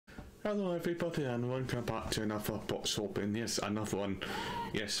Hello everybody and welcome back to another box open. Yes, another one.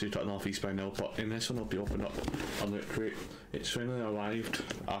 Yes, you don't know if he's by now, but in this one I'll be opening up a Lootcrate. It's finally arrived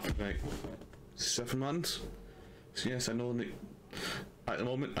after like 7 months. So yes, I know that at the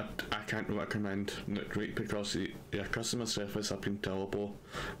moment I can't recommend Lootcrate because the customer service have been terrible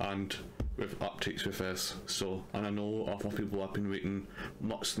and with updates with this. So, and I know other people have been waiting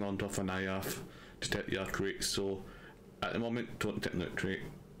much longer than I have to get the crate. So at the moment, don't get Lootcrate.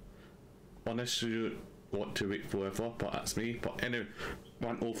 Unless you want to wait forever, but that's me. But anyway,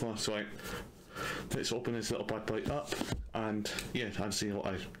 went over, so let's open this little bad boy up and yeah, and see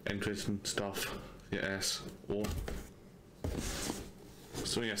what interesting stuff. Yes. Oh.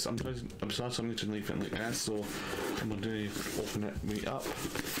 So yes, I'm sorry something to leave it like that, so I'm going to open it right up.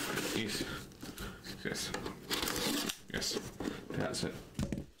 Yes. Yes. Yes. That's it.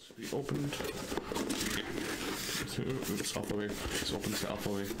 It's be opened. Yeah. So it's up away. It's opened it up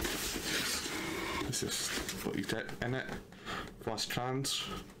away. This is what you get in it. Flash trans.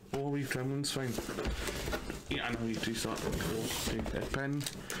 Oh, we gremlins fine. Yeah, I know you do start with a pen.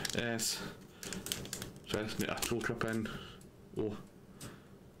 Yes. So it's the actual pen. Oh.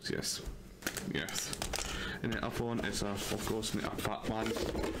 Yes. Yes. And the other one is of course a Batman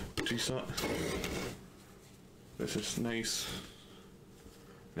t-shirt. This is nice.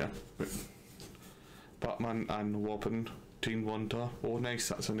 Yeah. Batman and Robin Teen Wonder. Oh nice,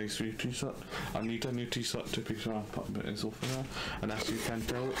 that's a nice new t-shirt. I need a new t-shirt to be sure I put it is over there. And as you can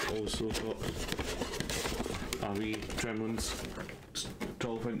tell, also got a wee Gremlins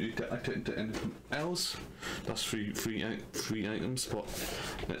 12 into I didn't do anything else. That's three items, but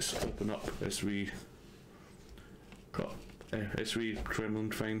let's open up this wee it's wee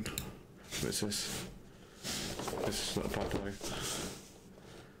Gremlin thing. What's this? This is not a bad way.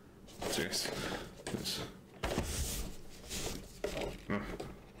 So yes.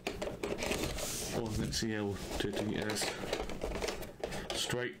 Oh, let's see how dirty it is.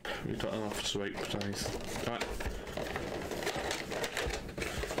 Stripe. We got enough stripe size. Right.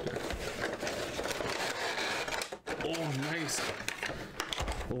 Oh, nice.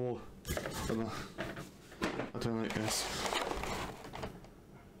 Oh, I don't like this.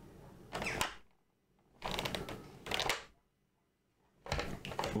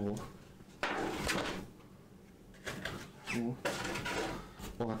 Oh. Oh.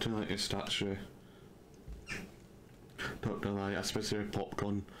 Oh, I don't like this statue. Not gonna lie, especially a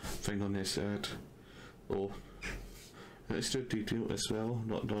popcorn thing on his head. Oh. It's still detailed as well,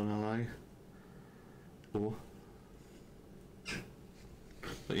 not gonna lie. Oh.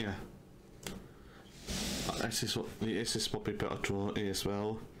 But yeah. This is probably better quality as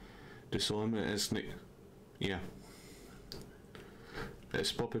well. The song it is like, yeah.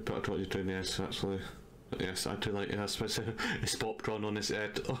 It's probably better quality than this actually. But yes, I do like it, especially his popcorn on his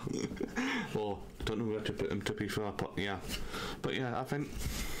head. Oh, I don't know where to put him to be fair, but yeah. But yeah, I think,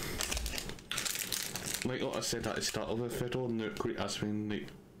 like what I said at the start of the video, Lootcrate has been like,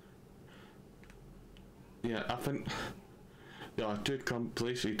 yeah, I think, yeah, I do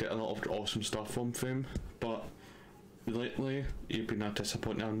completely get a lot of awesome stuff from him, but lately you've been a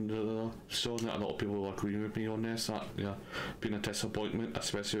disappointment. So that a lot of people will agree with me on this. That yeah, been a disappointment,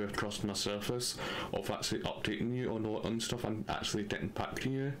 especially with customer service of actually updating you on all and stuff and actually getting back to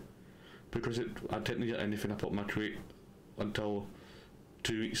you, because I didn't get anything about my crate until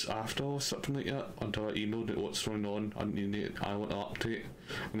 2 weeks after or something like that. Until I emailed it what's going on and I want to update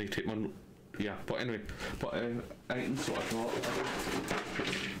and they take one. Yeah, but anyway, but items what I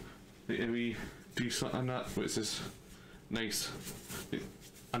got, we do something like that, which is nice,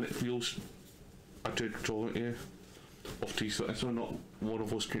 and it feels, I did draw it here of t-shirts, so not one of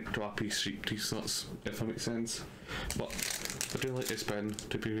those crappy street t-shirts, if that makes sense. But I do like this pen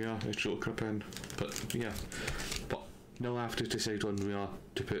to be real, a Joker pen, but yeah. But now I have to decide on where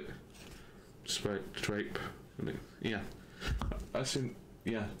to put stripe. Yeah, as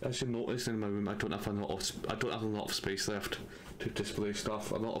you notice in my room, I don't have a lot of space left to display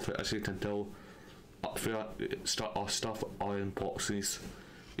stuff. A lot of it, as you can tell, up there, stuff are in boxes.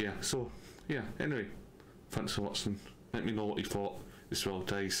 Yeah, so yeah, anyway, thanks for watching. Let me know what you thought as well,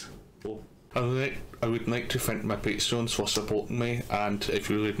 guys. Oh. I would like to thank my patrons for supporting me, and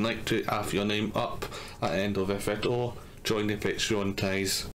if you would like to have your name up at the end of the video, join the Patreon, guys.